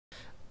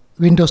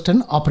Windows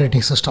 10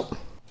 operating system.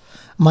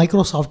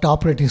 Microsoft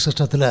operating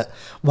സിസ്റ്റത്തിൽ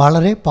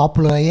വളരെ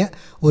പോപ്പുലറായ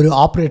ഒരു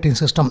ഓപ്പറേറ്റിംഗ്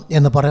സിസ്റ്റം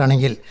എന്ന്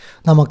പറയുകയാണെങ്കിൽ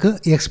നമുക്ക്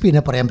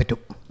XPനെ പറയാൻ പറ്റും.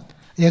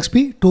 XP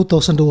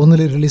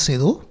 2001 റിലീസ്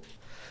ചെയ്തു.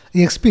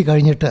 XP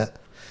കഴിഞ്ഞിട്ട്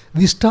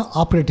വിസ്റ്റ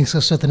ഓപ്പറേറ്റിംഗ്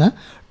സിസ്റ്റത്തിന്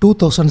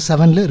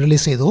 2007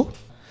 റിലീസ് ചെയ്തു.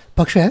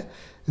 പക്ഷേ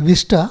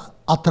വിസ്റ്റ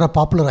അത്ര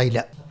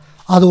പോപ്പുലറായില്ല.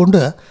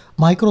 അതുകൊണ്ട്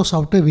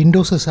മൈക്രോസോഫ്റ്റ്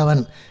വിൻഡോസ് 7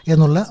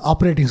 എന്നുള്ള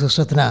ഓപ്പറേറ്റിംഗ്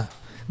സിസ്റ്റത്തിന്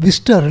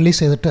വിസ്റ്റ റിലീസ്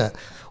ചെയ്തിട്ട്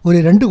ഒരു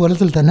 2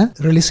 കൊല്ലത്തിൽ തന്നെ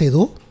റിലീസ്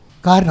ചെയ്തു.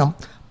 കാരണം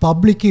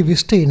പബ്ലിക്ക്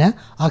വിസ്റ്റയിനെ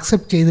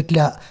അക്സെപ്റ്റ്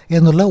ചെയ്തിട്ടില്ല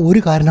എന്നുള്ള ഒരു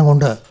കാരണം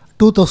കൊണ്ട്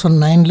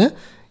 2009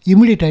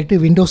 ഇമ്മീഡിയറ്റ് ആയിട്ട്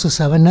വിൻഡോസ്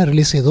 7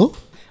 റിലീസ് ചെയ്തു.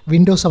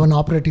 വിൻഡോസ് 7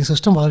 ഓപ്പറേറ്റിംഗ്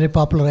സിസ്റ്റം വളരെ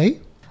പോപ്പുലറായി.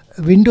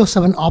 വിൻഡോസ്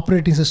 7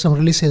 ഓപ്പറേറ്റിംഗ് സിസ്റ്റം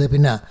റിലീസ് ചെയ്ത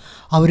പിന്നെ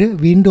അവർ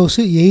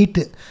വിൻഡോസ്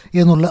 8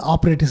 എന്നുള്ള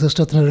ഓപ്പറേറ്റിംഗ്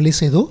സിസ്റ്റത്തിന്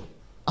റിലീസ് ചെയ്തു.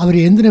 അവർ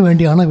എന്തിനു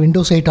വേണ്ടിയാണ്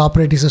വിൻഡോസ് 8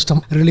 ഓപ്പറേറ്റിംഗ് സിസ്റ്റം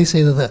റിലീസ്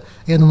ചെയ്തത്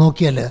എന്ന്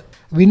നോക്കിയാൽ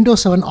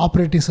വിൻഡോസ് 7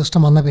 ഓപ്പറേറ്റിംഗ്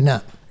സിസ്റ്റം വന്ന പിന്നെ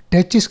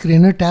ടച്ച്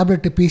സ്ക്രീന്,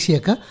 ടാബ്ലറ്റ്, PC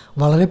ഒക്കെ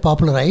വളരെ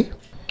പോപ്പുലറായി.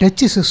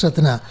 ടച്ച്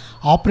സിസ്റ്റത്തിന്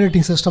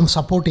ഓപ്പറേറ്റിംഗ് സിസ്റ്റം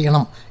സപ്പോർട്ട്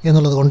ചെയ്യണം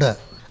എന്നുള്ളത് കൊണ്ട്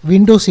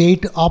വിൻഡോസ്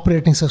 8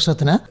 ഓപ്പറേറ്റിംഗ്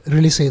സിസ്റ്റത്തിന്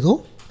റിലീസ് ചെയ്തു.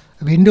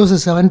 വിൻഡോസ്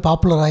 7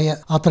 പോപ്പുലറായ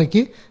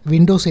അത്രയ്ക്ക്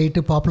വിൻഡോസ്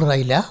 8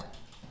 പോപ്പുലറായില്ല.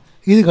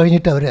 ഇത്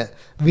കഴിഞ്ഞിട്ട് അവർ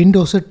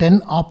വിൻഡോസ് 10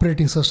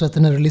 ഓപ്പറേറ്റിംഗ്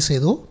സിസ്റ്റത്തിന് റിലീസ്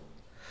ചെയ്തു.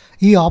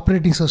 ഈ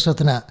ഓപ്പറേറ്റിംഗ്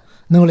സിസ്റ്റത്തിന്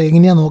നിങ്ങൾ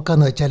എങ്ങനെയാണ്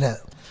നോക്കുകയെന്ന് വെച്ചാൽ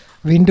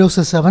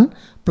വിൻഡോസ് 7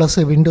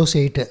 പ്ലസ് വിൻഡോസ്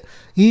 8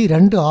 ഈ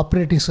 2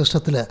 ഓപ്പറേറ്റിംഗ്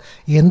സിസ്റ്റത്തിൽ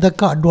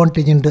എന്തൊക്കെ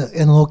അഡ്വാൻറ്റേജ് ഉണ്ട്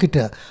എന്ന്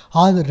നോക്കിയിട്ട്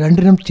ആ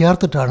രണ്ടിനും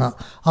ചേർത്തിട്ടാണ്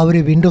അവർ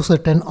വിൻഡോസ്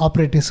 10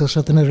 ഓപ്പറേറ്റിംഗ്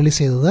സിസ്റ്റത്തിന് റിലീസ്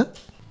ചെയ്തത്.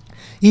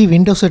 ഈ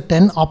വിൻഡോസ്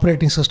 10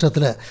 ഓപ്പറേറ്റിംഗ്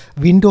സിസ്റ്റത്തിൽ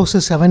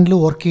വിൻഡോസ് 7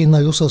 വർക്ക് ചെയ്യുന്ന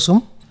യൂസേഴ്സും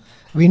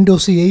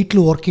വിൻഡോസ്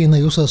 8 വർക്ക് ചെയ്യുന്ന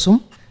യൂസേഴ്സും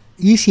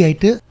ഈസി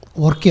ആയിട്ട്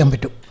വർക്ക് ചെയ്യാൻ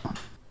പറ്റും.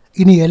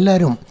 ഇനി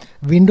എല്ലാവരും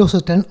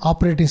വിൻഡോസ് 10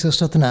 ഓപ്പറേറ്റിംഗ്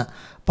സിസ്റ്റത്തിന്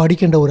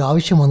പഠിക്കേണ്ട ഒരു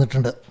ആവശ്യം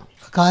വന്നിട്ടുണ്ട്.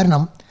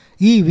 കാരണം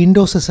ഈ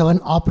വിൻഡോസ് 7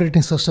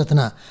 ഓപ്പറേറ്റിംഗ്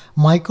സിസ്റ്റത്തിന്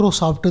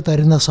മൈക്രോസോഫ്റ്റ്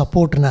തരുന്ന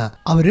സപ്പോർട്ടിന്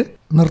അവർ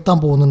നിർത്താൻ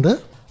പോകുന്നുണ്ട്.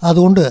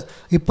 അതുകൊണ്ട്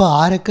ഇപ്പോൾ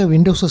ആരൊക്കെ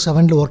വിൻഡോസ്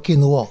 7 വർക്ക്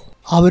ചെയ്യുന്നുവോ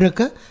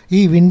അവരൊക്കെ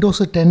ഈ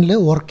വിൻഡോസ്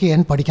 10 വർക്ക്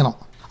ചെയ്യാൻ പഠിക്കണം.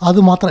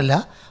 അതുമാത്രമല്ല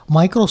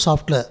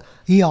മൈക്രോസോഫ്റ്റിൽ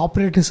ഈ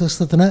ഓപ്പറേറ്റിംഗ്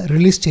സിസ്റ്റത്തിന്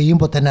റിലീസ്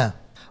ചെയ്യുമ്പോൾ തന്നെ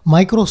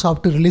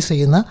മൈക്രോസോഫ്റ്റ് റിലീസ്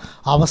ചെയ്യുന്ന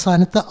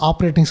അവസാനത്തെ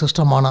ഓപ്പറേറ്റിംഗ്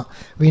സിസ്റ്റമാണ്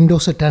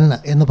വിൻഡോസ്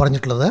 10 എന്ന്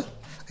പറഞ്ഞിട്ടുള്ളത്.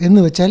 എന്ന്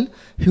വെച്ചാൽ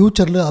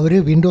ഫ്യൂച്ചറിൽ അവർ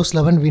വിൻഡോസ്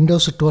 11,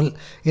 വിൻഡോസ് 12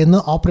 എന്ന്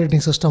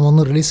ഓപ്പറേറ്റിംഗ് സിസ്റ്റം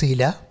ഒന്നും റിലീസ്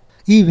ചെയ്യില്ല.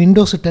 ഈ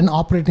വിൻഡോസ് 10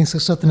 ഓപ്പറേറ്റിംഗ്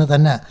സിസ്റ്റത്തിന്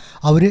തന്നെ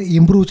അവർ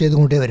ഇമ്പ്രൂവ്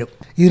ചെയ്തുകൊണ്ടേ വരും.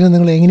 ഇതിന്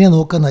നിങ്ങൾ എങ്ങനെയാണ്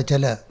നോക്കുകയെന്ന്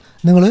വെച്ചാൽ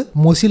നിങ്ങൾ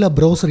മൊസില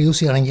ബ്രൗസർ യൂസ്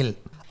ചെയ്യുകയാണെങ്കിൽ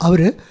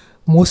അവർ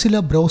മൊസില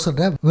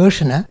ബ്രൗസറുടെ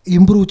വേർഷന്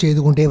ഇമ്പ്രൂവ്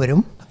ചെയ്തുകൊണ്ടേ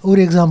വരും. ഒരു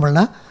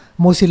എക്സാമ്പിളിന്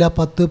മൊസില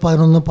 10,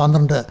 11,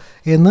 12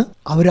 എന്ന്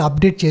അവർ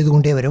അപ്ഡേറ്റ്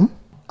ചെയ്തുകൊണ്ടേ വരും.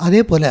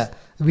 അതേപോലെ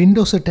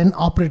വിൻഡോസ് 10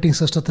 ഓപ്പറേറ്റിംഗ്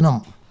സിസ്റ്റത്തിനും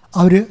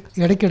അവർ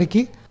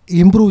ഇടയ്ക്കിടയ്ക്ക്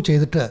ഇമ്പ്രൂവ്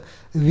ചെയ്തിട്ട്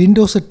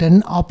വിൻഡോസ് 10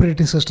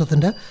 ഓപ്പറേറ്റിംഗ്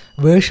സിസ്റ്റത്തിൻ്റെ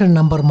വേർഷൻ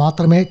നമ്പർ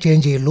മാത്രമേ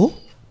ചേഞ്ച് ചെയ്യുള്ളൂ.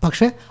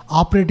 പക്ഷേ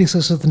ഓപ്പറേറ്റിംഗ്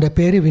സിസ്റ്റത്തിൻ്റെ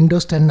പേര്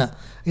വിൻഡോസ് 10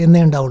 എന്നേ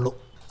ഉണ്ടാവുള്ളൂ.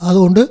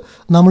 അതുകൊണ്ട്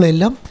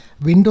നമ്മളെല്ലാം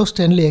വിൻഡോസ്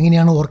 10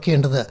 എങ്ങനെയാണ് വർക്ക്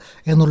ചെയ്യേണ്ടത്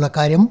എന്നുള്ള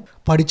കാര്യം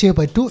പഠിച്ചേ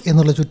പറ്റൂ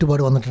എന്നുള്ള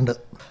ചുറ്റുപാട് വന്നിട്ടുണ്ട്.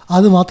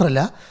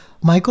 അതുമാത്രമല്ല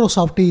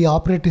മൈക്രോസോഫ്റ്റ് ഈ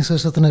ഓപ്പറേറ്റിംഗ്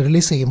സിസ്റ്റത്തിന്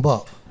റിലീസ് ചെയ്യുമ്പോൾ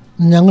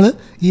ഞങ്ങൾ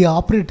ഈ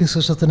ഓപ്പറേറ്റിംഗ്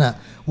സിസ്റ്റത്തിന്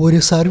ഒരു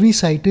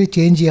സർവീസായിട്ട്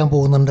ചേഞ്ച് ചെയ്യാൻ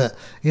പോകുന്നുണ്ട്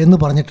എന്ന്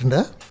പറഞ്ഞിട്ടുണ്ട്.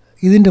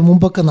 ഇതിൻ്റെ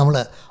മുമ്പൊക്കെ നമ്മൾ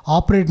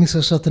ഓപ്പറേറ്റിംഗ്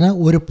സിസ്റ്റത്തിന്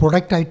ഒരു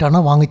പ്രൊഡക്റ്റായിട്ടാണ്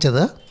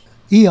വാങ്ങിച്ചത്.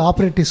 ഈ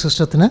ഓപ്പറേറ്റിംഗ്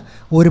സിസ്റ്റത്തിന്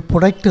ഒരു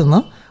പ്രൊഡക്റ്റിൽ നിന്ന്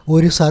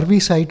ഒരു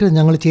സർവീസായിട്ട്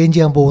ഞങ്ങൾ ചേഞ്ച്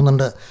ചെയ്യാൻ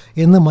പോകുന്നുണ്ട്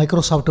എന്ന്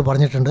മൈക്രോസോഫ്റ്റ്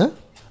പറഞ്ഞിട്ടുണ്ട്.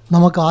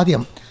 നമുക്ക്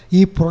ആദ്യം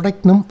ഈ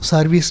പ്രൊഡക്റ്റിനും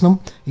സർവീസിനും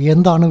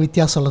എന്താണ്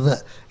വ്യത്യാസമുള്ളത്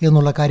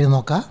എന്നുള്ള കാര്യം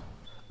നോക്കാം.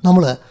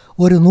 നമ്മൾ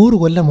ഒരു 100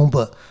 കൊല്ലം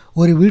മുമ്പ്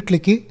ഒരു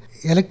വീട്ടിലേക്ക്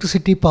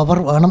ഇലക്ട്രിസിറ്റി പവർ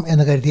വേണം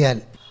എന്ന് കരുതിയാൽ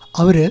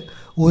അവർ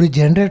ഒരു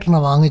ജനറേറ്ററിനെ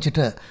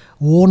വാങ്ങിച്ചിട്ട്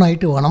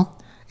ഓണായിട്ട് വേണം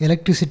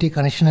ഇലക്ട്രിസിറ്റി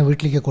കണക്ഷനെ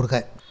വീട്ടിലേക്ക്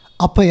കൊടുക്കാൻ.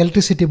 അപ്പോൾ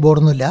ഇലക്ട്രിസിറ്റി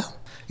ബോർഡൊന്നുമില്ല.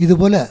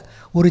 ഇതുപോലെ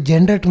ഒരു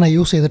ജനറേറ്ററിനെ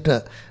യൂസ് ചെയ്തിട്ട്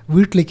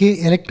വീട്ടിലേക്ക്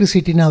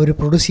ഇലക്ട്രിസിറ്റിനെ അവർ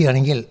പ്രൊഡ്യൂസ്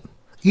ചെയ്യുകയാണെങ്കിൽ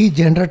ഈ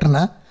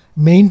ജനറേറ്ററിനെ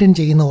മെയിൻറ്റെയിൻ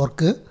ചെയ്യുന്ന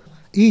വർക്ക്,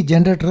 ഈ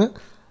ജനറേറ്റർ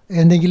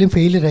എന്തെങ്കിലും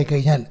ഫെയിലിയർ ആയി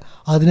കഴിഞ്ഞാൽ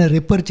അതിനെ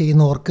റിപ്പയർ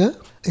ചെയ്യുന്ന വർക്ക്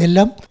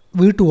എല്ലാം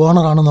വീട്ടു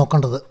ഓണറാണ്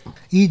നോക്കേണ്ടത്.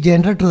 ഈ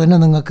ജനറേറ്റർ തന്നെ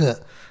നിങ്ങൾക്ക്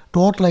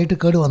ടോട്ടലായിട്ട്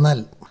കേട്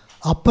വന്നാൽ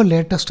അപ്പോൾ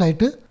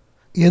ലേറ്റസ്റ്റായിട്ട്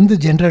എന്ത്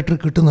ജനറേറ്റർ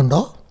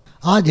കിട്ടുന്നുണ്ടോ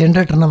ആ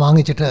ജനറേറ്ററിനെ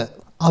വാങ്ങിച്ചിട്ട്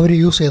അവർ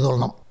യൂസ്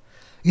ചെയ്തോളണം.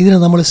 ഇതിന്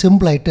നമ്മൾ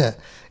സിമ്പിളായിട്ട്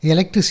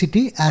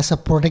ഇലക്ട്രിസിറ്റി ആസ് എ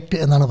പ്രൊഡക്റ്റ്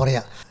എന്നാണ്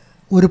പറയുക.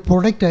 ഒരു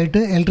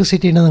പ്രൊഡക്റ്റായിട്ട്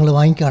ഇലക്ട്രിസിറ്റീനെ നിങ്ങൾ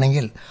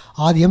വാങ്ങിക്കുകയാണെങ്കിൽ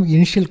ആദ്യം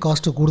initial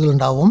cost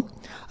കൂടുതലുണ്ടാവും.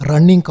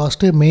 Running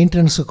cost,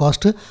 maintenance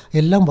cost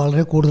എല്ലാം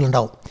വളരെ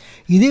കൂടുതലുണ്ടാവും.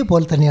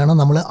 ഇതേപോലെ തന്നെയാണ്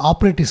നമ്മൾ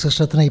ഓപ്പറേറ്റിംഗ്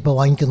സിസ്റ്റത്തിന് ഇപ്പോൾ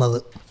വാങ്ങിക്കുന്നത്.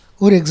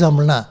 ഒരു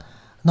എക്സാമ്പിളിന്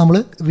നമ്മൾ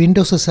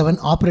വിൻഡോസ് 7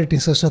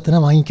 ഓപ്പറേറ്റിംഗ് സിസ്റ്റത്തിന്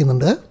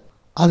വാങ്ങിക്കുന്നുണ്ട്.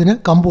 അതിന്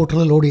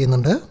കമ്പ്യൂട്ടറിൽ ലോഡ്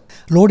ചെയ്യുന്നുണ്ട്.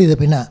 ലോഡ് ചെയ്ത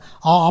പിന്നെ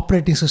ആ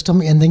ഓപ്പറേറ്റിംഗ് സിസ്റ്റം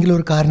എന്തെങ്കിലും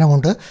ഒരു കാരണം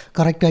കൊണ്ട്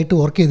കറക്റ്റായിട്ട്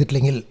വർക്ക്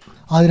ചെയ്തിട്ടില്ലെങ്കിൽ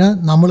അതിന്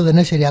നമ്മൾ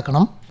തന്നെ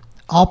ശരിയാക്കണം.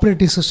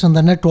 ഓപ്പറേറ്റിംഗ് സിസ്റ്റം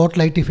തന്നെ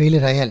ടോട്ടലായിട്ട്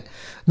ഫെയിലിയർ ആയാൽ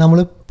നമ്മൾ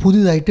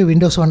പുതിയതായിട്ട്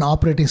വിൻഡോസ് 1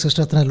 ഓപ്പറേറ്റിംഗ്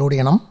സിസ്റ്റത്തിന് ലോഡ്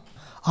ചെയ്യണം.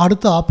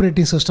 അടുത്ത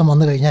ഓപ്പറേറ്റിംഗ് സിസ്റ്റം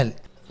വന്നു കഴിഞ്ഞാൽ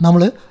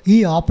നമ്മൾ ഈ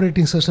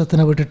ഓപ്പറേറ്റിംഗ്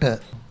സിസ്റ്റത്തിനെ വിട്ടിട്ട്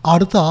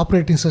അടുത്ത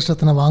ഓപ്പറേറ്റിംഗ്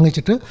സിസ്റ്റത്തിനെ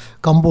വാങ്ങിച്ചിട്ട്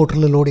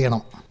കമ്പ്യൂട്ടറിൽ ലോഡ്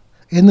ചെയ്യണം.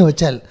 എന്ന്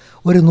വെച്ചാൽ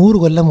ഒരു 100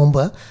 കൊല്ലം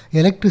മുമ്പ്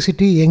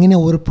ഇലക്ട്രിസിറ്റി എങ്ങനെ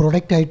ഒരു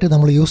പ്രൊഡക്റ്റായിട്ട്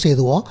നമ്മൾ യൂസ്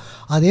ചെയ്തുവോ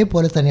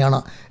അതേപോലെ തന്നെയാണ്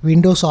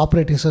വിൻഡോസ്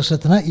ഓപ്പറേറ്റിംഗ്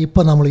സിസ്റ്റത്തിന്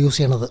ഇപ്പോൾ നമ്മൾ യൂസ്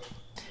ചെയ്യണത്.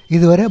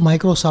 ഇതുവരെ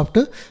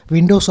മൈക്രോസോഫ്റ്റ്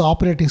വിൻഡോസ്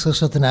ഓപ്പറേറ്റിംഗ്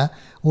സിസ്റ്റത്തിന്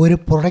ഒരു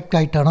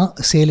പ്രൊഡക്റ്റായിട്ടാണ്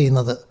സെയിൽ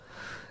ചെയ്യുന്നത്.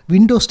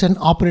 വിൻഡോസ് 10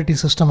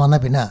 ഓപ്പറേറ്റിംഗ് സിസ്റ്റം വന്ന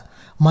പിന്നെ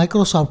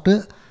മൈക്രോസോഫ്റ്റ്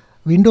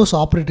വിൻഡോസ്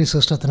ഓപ്പറേറ്റിംഗ്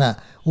സിസ്റ്റത്തിന്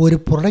ഒരു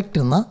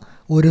പ്രൊഡക്റ്റ് നിന്ന്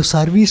ഒരു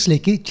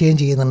സർവീസിലേക്ക്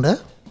ചേഞ്ച് ചെയ്യുന്നുണ്ട്.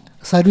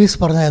 സർവീസ്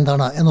പറഞ്ഞാൽ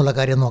എന്താണ് എന്നുള്ള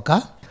കാര്യം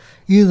നോക്കാം.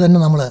 ഇത് തന്നെ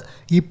നമ്മൾ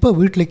ഇപ്പോൾ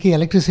വീട്ടിലേക്ക്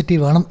ഇലക്ട്രിസിറ്റി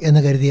വേണം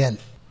എന്ന് കരുതിയാൽ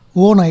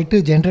ഓണായിട്ട്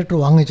ജനറേറ്റർ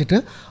വാങ്ങിച്ചിട്ട്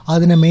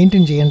അതിനെ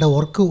മെയിൻറ്റെയിൻ ചെയ്യേണ്ട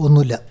വർക്ക്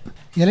ഒന്നുമില്ല.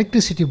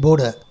 ഇലക്ട്രിസിറ്റി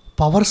ബോർഡ്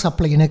പവർ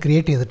സപ്ലൈനെ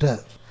ക്രിയേറ്റ് ചെയ്തിട്ട്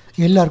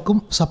എല്ലാവർക്കും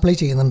സപ്ലൈ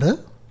ചെയ്യുന്നുണ്ട്.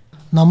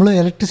 നമ്മൾ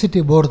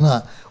ഇലക്ട്രിസിറ്റി ബോർഡിൽ നിന്ന്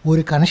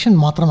ഒരു കണക്ഷൻ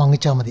മാത്രം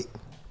വാങ്ങിച്ചാൽ മതി.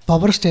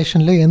 പവർ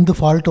സ്റ്റേഷനിൽ എന്ത്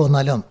ഫാൾട്ട്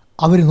വന്നാലും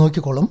അവർ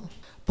നോക്കിക്കോളും.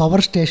 പവർ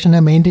സ്റ്റേഷനെ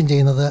മെയിൻറ്റെയിൻ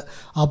ചെയ്യുന്നത്,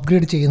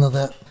 അപ്ഗ്രേഡ്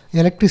ചെയ്യുന്നത്,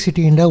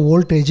 ഇലക്ട്രിസിറ്റീൻ്റെ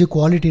വോൾട്ടേജ്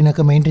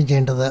ക്വാളിറ്റീനൊക്കെ മെയിൻറ്റെയിൻ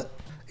ചെയ്യേണ്ടത്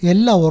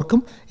എല്ലാ വർക്കും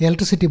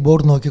ഇലക്ട്രിസിറ്റി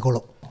ബോർഡ്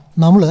നോക്കിക്കോളും.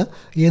 നമ്മൾ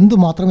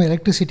എന്തുമാത്രം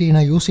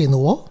ഇലക്ട്രിസിറ്റീനെ യൂസ്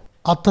ചെയ്യുന്നുവോ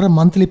അത്ര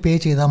മന്ത്ലി പേ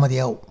ചെയ്താൽ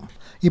മതിയാവും.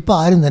 ഇപ്പോൾ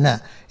ആരും തന്നെ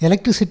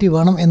ഇലക്ട്രിസിറ്റി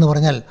വേണം എന്ന്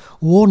പറഞ്ഞാൽ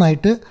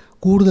ഓണായിട്ട്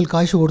കൂടുതൽ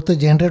കാശ് കൊടുത്ത്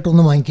ജനറേറ്റർ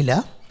ഒന്നും വാങ്ങിക്കില്ല.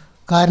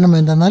 കാരണം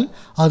എന്തെന്നാൽ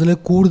അതിൽ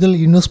കൂടുതൽ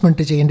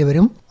ഇൻവെസ്റ്റ്മെൻറ്റ് ചെയ്യേണ്ടി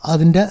വരും.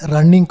 അതിൻ്റെ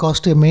റണ്ണിങ്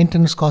കോസ്റ്റ്,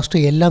 മെയിൻ്റനൻസ് കോസ്റ്റ്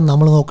എല്ലാം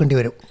നമ്മൾ നോക്കേണ്ടി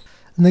വരും.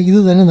 ഇത്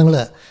തന്നെ നിങ്ങൾ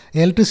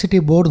ഇലക്ട്രിസിറ്റി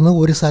ബോർഡിൽ നിന്ന്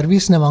ഒരു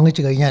സർവീസിനെ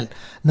വാങ്ങിച്ചു കഴിഞ്ഞാൽ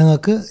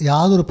നിങ്ങൾക്ക്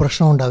യാതൊരു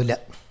പ്രശ്നവും ഉണ്ടാവില്ല.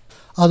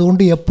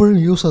 അതുകൊണ്ട് എപ്പോഴും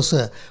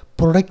യൂസേഴ്സ്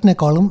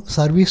പ്രൊഡക്റ്റിനേക്കാളും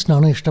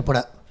സർവീസിനാണ്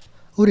ഇഷ്ടപ്പെടുക.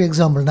 ഒരു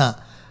എക്സാമ്പിളിന്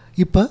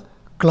ഇപ്പോൾ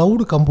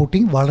ക്ലൗഡ്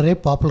കമ്പ്യൂട്ടിംഗ് വളരെ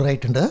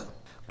പോപ്പുലറായിട്ടുണ്ട്.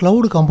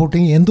 ക്ലൗഡ്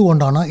കമ്പ്യൂട്ടിംഗ്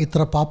എന്തുകൊണ്ടാണ്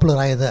ഇത്ര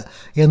പോപ്പുലറായത്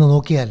എന്ന്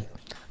നോക്കിയാൽ,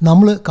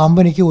 നമ്മൾ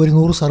കമ്പനിക്ക് ഒരു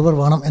 100 സെർവർ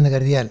വേണം എന്ന്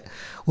കരുതിയാൽ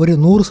ഒരു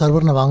 100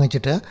 സെർവറിനെ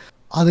വാങ്ങിച്ചിട്ട്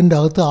അതിൻ്റെ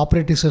അകത്ത്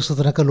ഓപ്പറേറ്റിംഗ്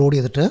സിസ്റ്റത്തിനൊക്കെ ലോഡ്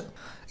ചെയ്തിട്ട്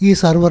ഈ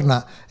സെർവറിന്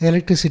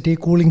ഇലക്ട്രിസിറ്റി,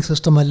 കൂളിംഗ്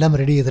സിസ്റ്റം എല്ലാം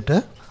റെഡി ചെയ്തിട്ട്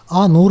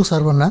ആ 100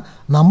 സെർവറിനെ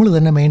നമ്മൾ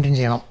തന്നെ മെയിൻറ്റെയിൻ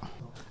ചെയ്യണം.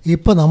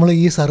 ഇപ്പോൾ നമ്മൾ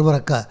ഈ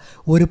സെർവറൊക്കെ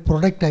ഒരു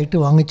പ്രൊഡക്റ്റായിട്ട്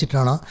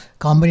വാങ്ങിച്ചിട്ടാണ്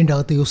കമ്പനീൻ്റെ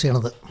അകത്ത് യൂസ്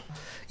ചെയ്യണത്.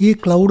 ഈ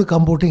ക്ലൗഡ്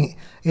കമ്പ്യൂട്ടിംഗ്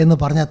എന്ന്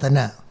പറഞ്ഞാൽ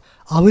തന്നെ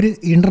അവർ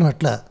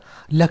ഇൻ്റർനെറ്റിൽ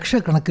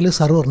ലക്ഷക്കണക്കിൽ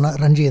സെർവറിന്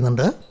റൺ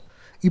ചെയ്യുന്നുണ്ട്.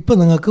 ഇപ്പോൾ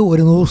നിങ്ങൾക്ക്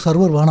ഒരു 100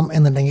 സെർവർ വേണം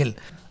എന്നുണ്ടെങ്കിൽ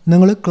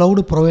നിങ്ങൾ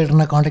ക്ലൗഡ്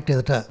പ്രൊവൈഡറിനെ കോൺടാക്ട്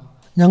ചെയ്തിട്ട്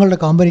ഞങ്ങളുടെ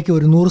കമ്പനിക്ക്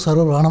ഒരു 100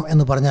 സെർവർ വേണം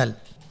എന്ന് പറഞ്ഞാൽ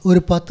ഒരു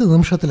 10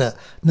 നിമിഷത്തിൽ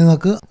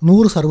നിങ്ങൾക്ക്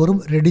 100 സെർവറും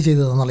റെഡി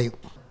ചെയ്ത് തന്നളയും.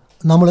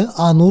 നമ്മൾ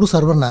ആ 100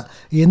 സെർവറിന്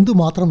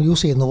എന്തുമാത്രം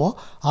യൂസ് ചെയ്യുന്നുവോ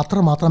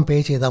അത്രമാത്രം പേ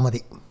ചെയ്താൽ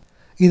മതി.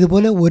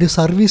 ഇതുപോലെ ഒരു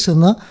സർവീസിൽ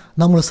നിന്ന്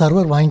നമ്മൾ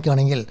സെർവർ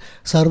വാങ്ങിക്കുകയാണെങ്കിൽ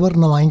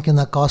സെർവറിന്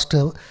വാങ്ങിക്കുന്ന cost,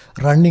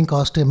 running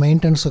cost,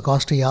 maintenance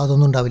cost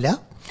യാതൊന്നും ഉണ്ടാവില്ല.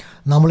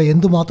 നമ്മൾ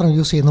എന്തുമാത്രം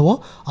യൂസ് ചെയ്യുന്നുവോ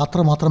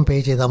അത്രമാത്രം പേ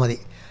ചെയ്താൽ മതി.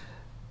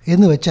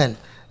 എന്ന് വെച്ചാൽ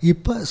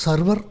ഇപ്പോൾ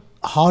സെർവർ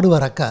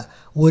ഹാർഡ്വെയറൊക്കെ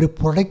ഒരു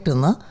പ്രൊഡക്റ്റിൽ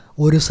നിന്ന്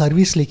ഒരു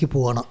സർവീസിലേക്ക്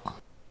പോവുകയാണ്.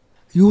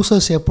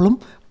 യൂസേഴ്സ് എപ്പോഴും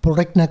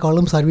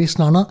പ്രൊഡക്റ്റിനേക്കാളും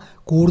സർവീസിനാണ്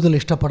കൂടുതൽ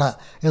ഇഷ്ടപ്പെടുക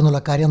എന്നുള്ള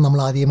കാര്യം നമ്മൾ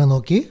ആദ്യമേ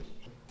നോക്കി.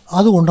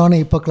 അതുകൊണ്ടാണ്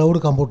ഇപ്പോൾ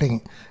ക്ലൗഡ് കമ്പ്യൂട്ടിംഗ്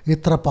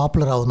ഇത്ര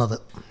പോപ്പുലർ ആവുന്നത്.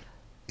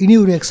 ഇനി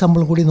ഒരു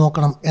എക്സാമ്പിൾ കൂടി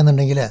നോക്കണം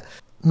എന്നുണ്ടെങ്കിൽ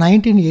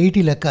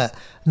 1980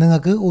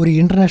 നിങ്ങൾക്ക് ഒരു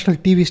ഇൻ്റർനാഷണൽ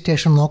TV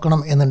സ്റ്റേഷൻ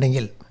നോക്കണം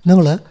എന്നുണ്ടെങ്കിൽ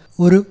നിങ്ങൾ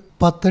ഒരു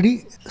 10 അടി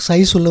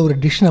സൈസുള്ള ഒരു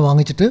ഡിഷിനെ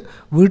വാങ്ങിച്ചിട്ട്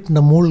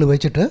വീട്ടിൻ്റെ മുകളിൽ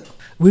വെച്ചിട്ട്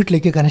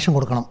വീട്ടിലേക്ക് കണക്ഷൻ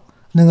കൊടുക്കണം.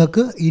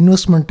 നിങ്ങൾക്ക്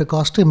ഇൻവെസ്റ്റ്മെൻറ്റ്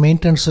കോസ്റ്റ്,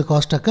 മെയിൻ്റനൻസ്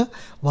കോസ്റ്റൊക്കെ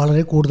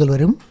വളരെ കൂടുതൽ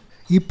വരും.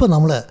 ഇപ്പോൾ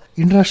നമ്മൾ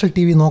ഇൻ്റർനാഷണൽ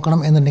TV നോക്കണം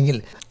എന്നുണ്ടെങ്കിൽ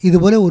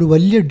ഇതുപോലെ ഒരു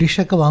വലിയ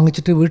ഡിഷൊക്കെ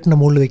വാങ്ങിച്ചിട്ട് വീട്ടിൻ്റെ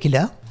മുകളിൽ വയ്ക്കില്ല.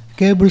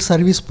 കേബിൾ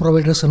സർവീസ്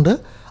പ്രൊവൈഡേഴ്സ് ഉണ്ട്,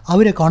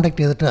 അവരെ കോൺടാക്ട്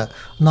ചെയ്തിട്ട്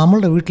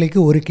നമ്മളുടെ വീട്ടിലേക്ക്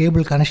ഒരു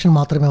കേബിൾ കണക്ഷൻ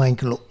മാത്രമേ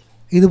വാങ്ങിക്കുള്ളൂ.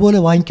 ഇതുപോലെ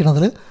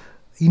വാങ്ങിക്കുന്നതിൽ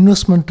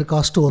ഇൻവെസ്റ്റ്മെൻറ്റ്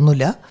കോസ്റ്റ്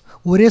ഒന്നുമില്ല.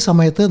 ഒരേ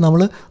സമയത്ത്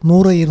നമ്മൾ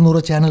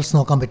 100-200 ചാനൽസ്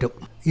നോക്കാൻ പറ്റും.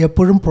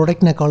 എപ്പോഴും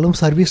പ്രൊഡക്റ്റിനേക്കാളും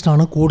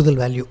സർവീസിനാണ് കൂടുതൽ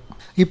വാല്യൂ.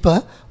 ഇപ്പോൾ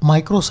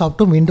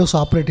മൈക്രോസോഫ്റ്റും വിൻഡോസ്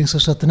ഓപ്പറേറ്റിംഗ്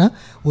സിസ്റ്റത്തിന്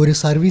ഒരു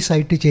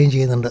സർവീസായിട്ട് ചേഞ്ച്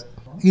ചെയ്യുന്നുണ്ട്.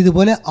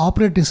 ഇതുപോലെ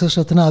ഓപ്പറേറ്റിംഗ്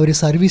സിസ്റ്റത്തിന് അവർ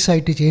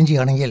സർവീസായിട്ട് ചേഞ്ച്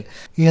ചെയ്യുകയാണെങ്കിൽ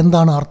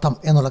എന്താണ് അർത്ഥം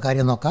എന്നുള്ള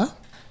കാര്യം നോക്കാം.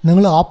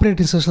 നിങ്ങൾ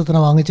ഓപ്പറേറ്റിംഗ്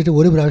സിസ്റ്റത്തിനെ വാങ്ങിച്ചിട്ട്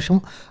ഒരു പ്രാവശ്യം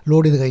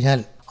ലോഡ് ചെയ്ത് കഴിഞ്ഞാൽ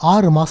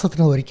 6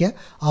 മാസത്തിന് ഒരിക്കൽ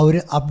അവർ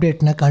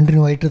അപ്ഡേറ്റിനെ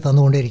കണ്ടിന്യൂ ആയിട്ട്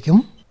തന്നുകൊണ്ടേയിരിക്കും.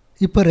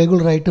 ഇപ്പോൾ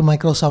റെഗുലറായിട്ട്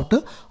മൈക്രോസോഫ്റ്റ്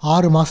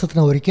 6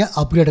 മാസത്തിന് ഒരിക്കൽ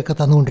അപ്ഗ്രേഡൊക്കെ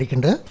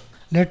തന്നുകൊണ്ടിരിക്കുന്നുണ്ട്.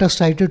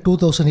 ലേറ്റസ്റ്റ് ആയിട്ട്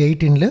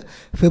 2018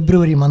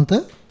 ഫെബ്രുവരി മന്ത്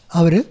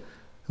അവർ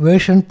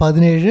വേർഷൻ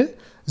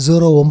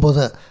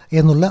 17.09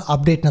 എന്നുള്ള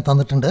അപ്ഡേറ്റിനെ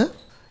തന്നിട്ടുണ്ട്.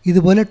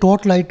 ഇതുപോലെ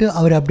ടോട്ടലായിട്ട്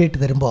അവർ അപ്ഡേറ്റ്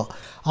തരുമ്പോൾ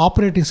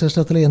ഓപ്പറേറ്റിംഗ്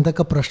സിസ്റ്റത്തിൽ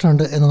എന്തൊക്കെ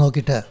പ്രശ്നമുണ്ട് എന്ന്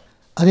നോക്കിയിട്ട്,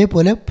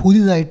 അതേപോലെ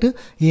പുതിയതായിട്ട്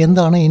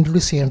എന്താണ്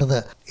ഇൻട്രൊഡ്യൂസ് ചെയ്യേണ്ടത്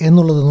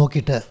എന്നുള്ളത്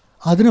നോക്കിയിട്ട്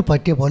അതിന്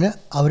പറ്റിയ പോലെ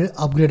അവർ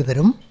അപ്ഗ്രേഡ്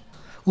തരും.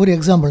 ഒരു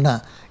എക്സാമ്പിളിന്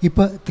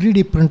ഇപ്പോൾ 3D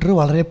പ്രിൻ്റർ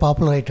വളരെ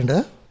പോപ്പുലറായിട്ടുണ്ട്.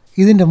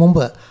 ഇതിൻ്റെ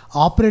മുമ്പ്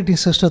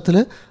ഓപ്പറേറ്റിംഗ് സിസ്റ്റത്തിൽ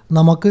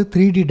നമുക്ക്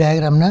 3D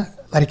ഡയഗ്രാമിനെ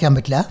വരയ്ക്കാൻ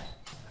പറ്റില്ല.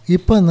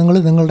 ഇപ്പോൾ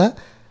നിങ്ങളുടെ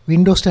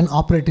വിൻഡോസ് 10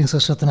 ഓപ്പറേറ്റിംഗ്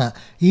സിസ്റ്റത്തിന്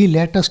ഈ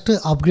ലേറ്റസ്റ്റ്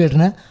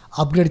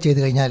അപ്ഗ്രേഡ് ചെയ്ത്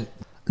കഴിഞ്ഞാൽ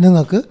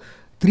നിങ്ങൾക്ക്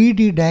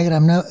 3D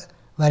ഡയഗ്രാമിനെ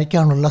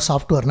വരയ്ക്കാനുള്ള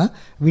സോഫ്റ്റ്വെയറിന്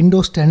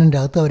വിൻഡോസ് 10ൻ്റെ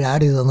അകത്ത് അവർ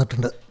ആഡ് ചെയ്ത്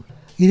തന്നിട്ടുണ്ട്.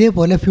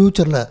 ഇതേപോലെ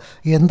ഫ്യൂച്ചറിൽ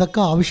എന്തൊക്കെ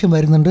ആവശ്യം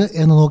വരുന്നുണ്ട്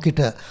എന്ന്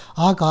നോക്കിയിട്ട്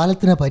ആ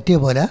കാലത്തിന് പറ്റിയ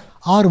പോലെ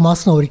 6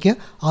 മാസത്തിന് ഒരിക്കൽ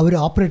അവർ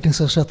ഓപ്പറേറ്റിംഗ്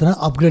സിസ്റ്റത്തിന്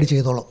അപ്ഗ്രേഡ്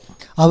ചെയ്തോളും.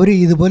 അവർ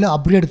ഇതുപോലെ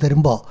അപ്ഗ്രേഡ്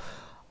തരുമ്പോൾ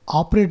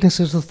ഓപ്പറേറ്റിംഗ്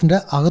സിസ്റ്റത്തിൻ്റെ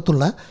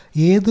അകത്തുള്ള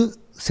ഏത്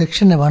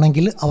സെക്ഷനെ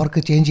വേണമെങ്കിൽ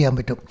അവർക്ക് ചേഞ്ച് ചെയ്യാൻ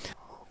പറ്റും.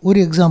 ഒരു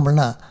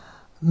എക്സാമ്പിളിന്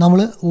നമ്മൾ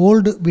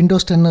ഓൾഡ്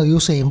വിൻഡോസ് 10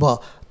 യൂസ് ചെയ്യുമ്പോൾ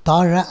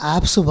താഴെ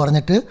ആപ്സ്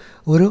പറഞ്ഞിട്ട്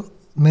ഒരു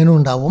മെനു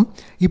ഉണ്ടാവും.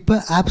 ഇപ്പോൾ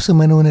ആപ്സ്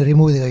മെനുവിനെ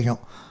റിമൂവ് ചെയ്ത് കഴിഞ്ഞു.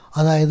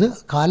 അതായത്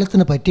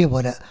കാലത്തിന് പറ്റിയ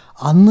പോലെ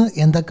അന്ന്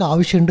എന്തൊക്കെ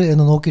ആവശ്യമുണ്ട്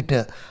എന്ന് നോക്കിയിട്ട്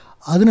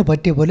അതിന്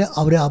പറ്റിയ പോലെ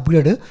അവർ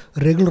അപ്ഗ്രേഡ്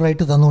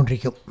റെഗുലറായിട്ട്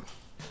തന്നുകൊണ്ടിരിക്കും.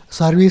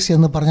 സർവീസ്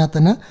എന്ന് പറഞ്ഞാൽ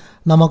തന്നെ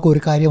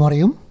നമുക്കൊരു കാര്യം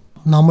അറിയും.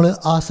 നമ്മൾ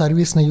ആ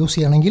സർവീസിനെ യൂസ്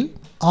ചെയ്യണമെങ്കിൽ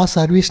ആ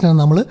സർവീസിനെ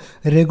നമ്മൾ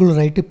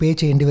റെഗുലറായിട്ട് പേ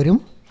ചെയ്യേണ്ടി വരും.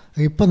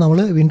 ഇപ്പം നമ്മൾ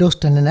വിൻഡോസ്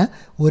 10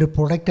 ഒരു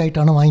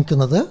പ്രൊഡക്റ്റായിട്ടാണ്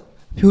വാങ്ങിക്കുന്നത്.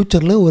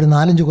 ഫ്യൂച്ചറിൽ ഒരു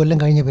 4-5 കൊല്ലം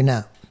കഴിഞ്ഞ് പിന്നെ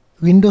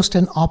വിൻഡോസ്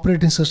 10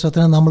 ഓപ്പറേറ്റിംഗ്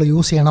സിസ്റ്റത്തിന് നമ്മൾ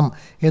യൂസ് ചെയ്യണം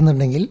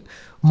എന്നുണ്ടെങ്കിൽ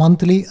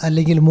മന്ത്ലി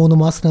അല്ലെങ്കിൽ 3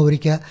 മാസത്തിന്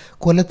ഒരിക്കൽ,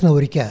 കൊല്ലത്തിന്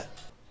ഒരിക്കൽ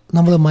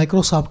നമ്മൾ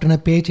മൈക്രോസോഫ്റ്റിനെ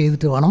പേ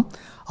ചെയ്തിട്ട് വേണം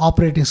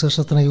ഓപ്പറേറ്റിംഗ്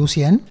സിസ്റ്റത്തിന് യൂസ്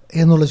ചെയ്യാൻ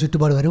എന്നുള്ള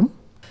ചുറ്റുപാട് വരും.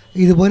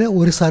 ഇതുപോലെ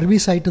ഒരു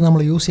സർവീസായിട്ട്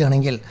നമ്മൾ യൂസ്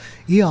ചെയ്യുകയാണെങ്കിൽ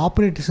ഈ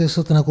ഓപ്പറേറ്റിംഗ്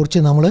സിസ്റ്റത്തിനെ കുറിച്ച്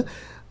നമ്മൾ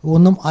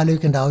ഒന്നും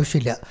ആലോചിക്കേണ്ട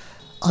ആവശ്യമില്ല.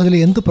 അതിൽ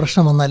എന്ത്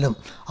പ്രശ്നം വന്നാലും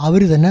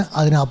അവർ തന്നെ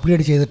അതിനെ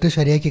അപ്ഗ്രേഡ് ചെയ്തിട്ട്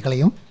ശരിയാക്കി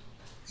കളയും.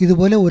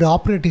 ഇതുപോലെ ഒരു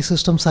ഓപ്പറേറ്റിംഗ്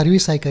സിസ്റ്റം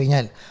സർവീസായി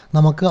കഴിഞ്ഞാൽ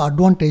നമുക്ക്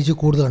അഡ്വാൻറ്റേജ്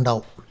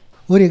കൂടുതലുണ്ടാവും.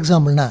 ഒരു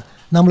എക്സാമ്പിളിന്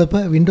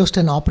നമ്മളിപ്പോൾ വിൻഡോസ്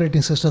 10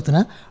 ഓപ്പറേറ്റിംഗ്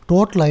സിസ്റ്റത്തിന്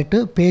ടോട്ടലായിട്ട്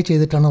പേ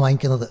ചെയ്തിട്ടാണ്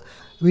വാങ്ങിക്കുന്നത്.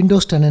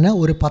 വിൻഡോസ് 10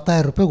 ഒരു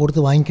 10,000 രൂപ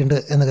കൊടുത്ത് വാങ്ങിക്കുന്നുണ്ട്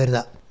എന്ന്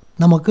കരുതാം.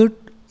 നമുക്ക്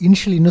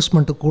ഇനിഷ്യൽ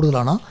ഇൻവെസ്റ്റ്മെൻറ്റ്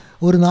കൂടുതലാണ്.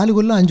 ഒരു 4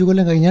 കൊല്ലം 5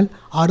 കൊല്ലം കഴിഞ്ഞാൽ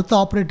അടുത്ത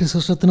ഓപ്പറേറ്റിംഗ്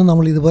സിസ്റ്റത്തിന്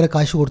നമ്മൾ ഇതുപോലെ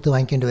കാശ് കൊടുത്ത്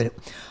വാങ്ങിക്കേണ്ടി വരും.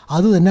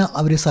 അത് തന്നെ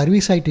അവർ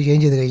സർവീസായിട്ട്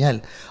ചേഞ്ച് ചെയ്ത് കഴിഞ്ഞാൽ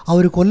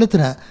അവർ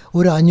കൊല്ലത്തിന്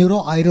ഒരു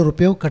 500-1000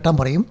 രൂപയോ കെട്ടാൻ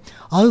പറയും.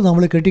 അത്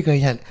നമ്മൾ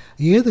കെട്ടിക്കഴിഞ്ഞാൽ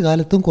ഏത്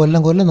കാലത്തും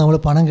കൊല്ലം നമ്മൾ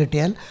പണം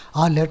കെട്ടിയാൽ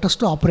ആ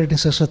ലേറ്റസ്റ്റ്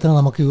ഓപ്പറേറ്റിംഗ് സിസ്റ്റത്തിന്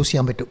നമുക്ക് യൂസ്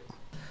ചെയ്യാൻ പറ്റും.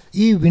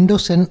 ഈ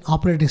വിൻഡോസ് 10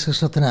 ഓപ്പറേറ്റിംഗ്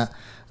സിസ്റ്റത്തിന്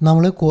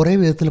നമ്മൾ കുറേ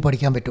വിധത്തിൽ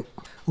പഠിക്കാൻ പറ്റും.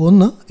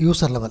 ഒന്ന്,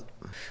 യൂസർ ലെവൽ.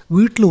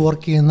 വീട്ടിൽ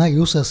വർക്ക് ചെയ്യുന്ന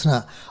യൂസേഴ്സിന്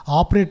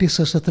ഓപ്പറേറ്റിംഗ്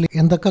സിസ്റ്റത്തിൽ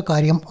എന്തൊക്കെ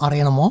കാര്യം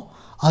അറിയണമോ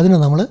അതിന്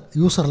നമ്മൾ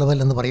യൂസർ ലെവൽ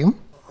എന്ന് പറയും.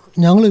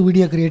 ഞങ്ങൾ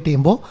വീഡിയോ ക്രിയേറ്റ്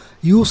ചെയ്യുമ്പോൾ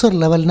യൂസർ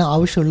ലെവലിന്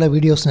ആവശ്യമുള്ള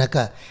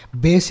വീഡിയോസിനൊക്കെ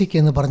ബേസിക്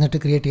എന്ന് പറഞ്ഞിട്ട്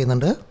ക്രിയേറ്റ്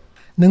ചെയ്യുന്നുണ്ട്.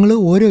 നിങ്ങൾ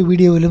ഓരോ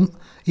വീഡിയോയിലും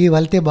ഈ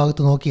വലത്തെ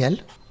ഭാഗത്ത് നോക്കിയാൽ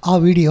ആ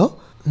വീഡിയോ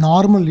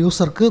നോർമൽ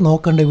യൂസർക്ക്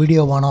നോക്കേണ്ട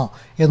വീഡിയോ ആണോ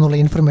എന്നുള്ള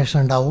ഇൻഫർമേഷൻ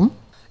ഉണ്ടാവും.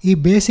 ഈ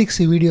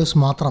ബേസിക്സ് വീഡിയോസ്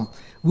മാത്രം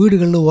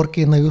വീടുകളിൽ വർക്ക്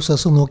ചെയ്യുന്ന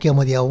യൂസേഴ്സ് നോക്കിയാൽ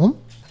മതിയാവും.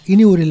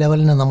 ഇനി ഒരു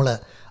ലെവലിന് നമ്മൾ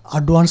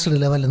അഡ്വാൻസ്ഡ്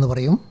ലെവൽ എന്ന്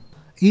പറയും.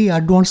 ഈ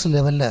അഡ്വാൻസ്ഡ്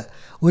ലെവലിൽ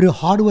ഒരു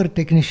ഹാർഡ്വെയർ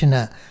ടെക്നീഷ്യന്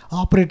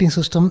ഓപ്പറേറ്റിംഗ്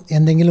സിസ്റ്റം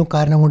എന്തെങ്കിലും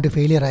കാരണം കൊണ്ട്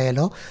ഫെയിലിയർ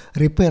ആയാലോ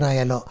റിപ്പയർ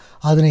ആയാലോ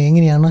അതിനെ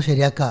എങ്ങനെയാണ്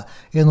ശരിയാക്കുക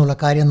എന്നുള്ള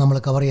കാര്യം നമ്മൾ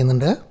കവർ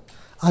ചെയ്യുന്നുണ്ട്.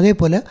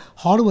 അതേപോലെ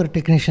ഹാർഡ്വെയർ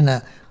ടെക്നീഷ്യന്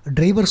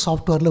ഡ്രൈവർ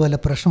സോഫ്റ്റ്വെയറിൽ വല്ല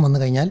പ്രശ്നം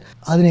വന്നു കഴിഞ്ഞാൽ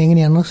അതിനെ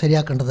എങ്ങനെയാണ്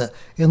ശരിയാക്കേണ്ടത്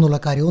എന്നുള്ള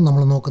കാര്യവും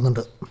നമ്മൾ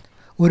നോക്കുന്നുണ്ട്.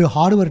 ഒരു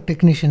ഹാർഡ്വെയർ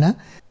ടെക്നീഷ്യന്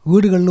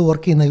വീടുകളിൽ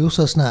വർക്ക് ചെയ്യുന്ന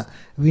യൂസേഴ്സിന്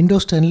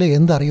വിൻഡോസ് 10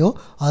 എന്തറിയോ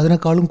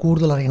അതിനേക്കാളും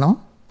കൂടുതൽ അറിയണം.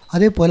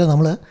 അതേപോലെ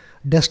നമ്മൾ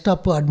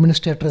ഡെസ്ക്ടോപ്പ്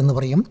അഡ്മിനിസ്ട്രേറ്റർ എന്ന്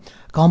പറയും.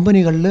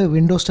 കമ്പനികളിൽ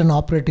വിൻഡോസ് 10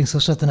 ഓപ്പറേറ്റിംഗ്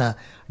സിസ്റ്റത്തിന്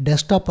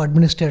ഡെസ്ക്ടോപ്പ്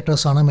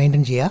അഡ്മിനിസ്ട്രേറ്റേഴ്സാണ്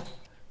മെയിൻറ്റെയിൻ ചെയ്യുക.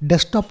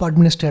 ഡെസ്ക്ടോപ്പ്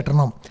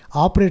അഡ്മിനിസ്ട്രേറ്ററിനും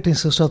ഓപ്പറേറ്റിംഗ്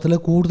സിസ്റ്റത്തിൽ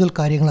കൂടുതൽ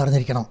കാര്യങ്ങൾ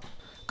അറിഞ്ഞിരിക്കണം.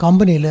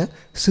 കമ്പനിയിൽ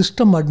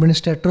സിസ്റ്റം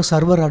അഡ്മിനിസ്ട്രേറ്റർ,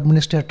 സെർവർ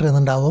അഡ്മിനിസ്ട്രേറ്റർ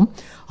എന്നുണ്ടാവും.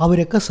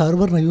 അവരൊക്കെ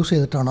സെർവറിനെ യൂസ്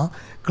ചെയ്തിട്ടാണ്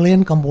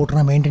ക്ലയൻറ്റ്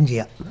കമ്പ്യൂട്ടറിനെ മെയിൻറ്റെയിൻ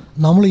ചെയ്യുക.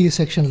 നമ്മൾ ഈ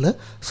സെക്ഷനിൽ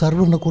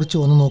സെർവറിനെ കുറിച്ച്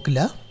ഒന്നും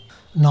നോക്കില്ല.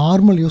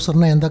 നോർമൽ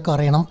യൂസറിനെ എന്തൊക്കെ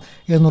അറിയണം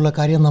എന്നുള്ള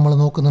കാര്യം നമ്മൾ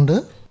നോക്കുന്നുണ്ട്.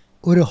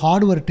 ഒരു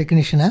ഹാർഡ്വെയർ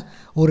ടെക്നീഷ്യന്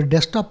ഒരു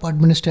ഡെസ്ക്ടോപ്പ്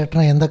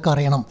അഡ്മിനിസ്ട്രേറ്ററിനെ എന്തൊക്കെ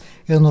അറിയണം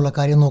എന്നുള്ള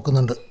കാര്യം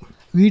നോക്കുന്നുണ്ട്.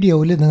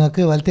 വീഡിയോയിൽ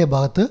നിങ്ങൾക്ക് വലത്തെ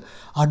ഭാഗത്ത്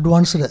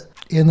അഡ്വാൻസ്ഡ്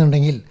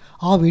എന്നുണ്ടെങ്കിൽ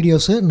ആ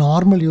വീഡിയോസ്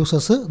നോർമൽ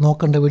യൂസേഴ്സ്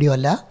നോക്കേണ്ട വീഡിയോ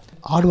അല്ല.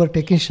 ഹാർഡ്വെയർ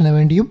ടെക്നീഷ്യന്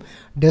വേണ്ടിയും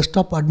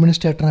ഡെസ്ക്ടോപ്പ്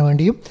അഡ്മിനിസ്ട്രേറ്ററിന്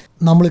വേണ്ടിയും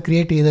നമ്മൾ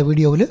ക്രിയേറ്റ് ചെയ്ത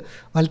വീഡിയോയിൽ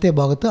വലത്തെ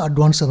ഭാഗത്ത്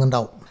അഡ്വാൻസ്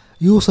എന്നുണ്ടാവും.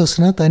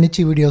 യൂസേഴ്സിന്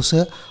തനിച്ച് വീഡിയോസ്,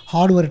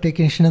 ഹാർഡ്വെയർ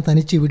ടെക്നീഷ്യന്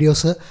തനിച്ച്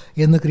വീഡിയോസ്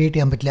എന്ന് ക്രിയേറ്റ്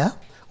ചെയ്യാൻ പറ്റില്ല.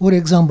 ഒരു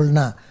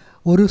എക്സാമ്പിളിന്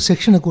ഒരു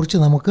സെക്ഷനെ കുറിച്ച്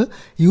നമുക്ക്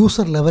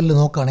യൂസർ ലെവലിൽ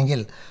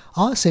നോക്കുകയാണെങ്കിൽ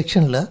ആ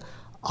സെക്ഷനിൽ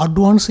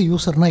അഡ്വാൻസ്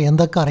യൂസറിന്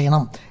എന്തൊക്കെ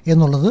അറിയണം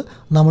എന്നുള്ളത്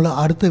നമ്മൾ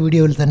അടുത്ത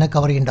വീഡിയോയിൽ തന്നെ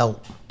കവർ ചെയ്യുന്നുണ്ടാവും.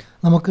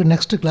 നമുക്ക്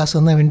നെക്സ്റ്റ് ക്ലാസ്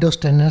എന്ന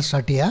വിൻഡോസ് 10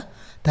 സ്റ്റാർട്ട് ചെയ്യാം.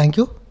 Thank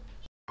you.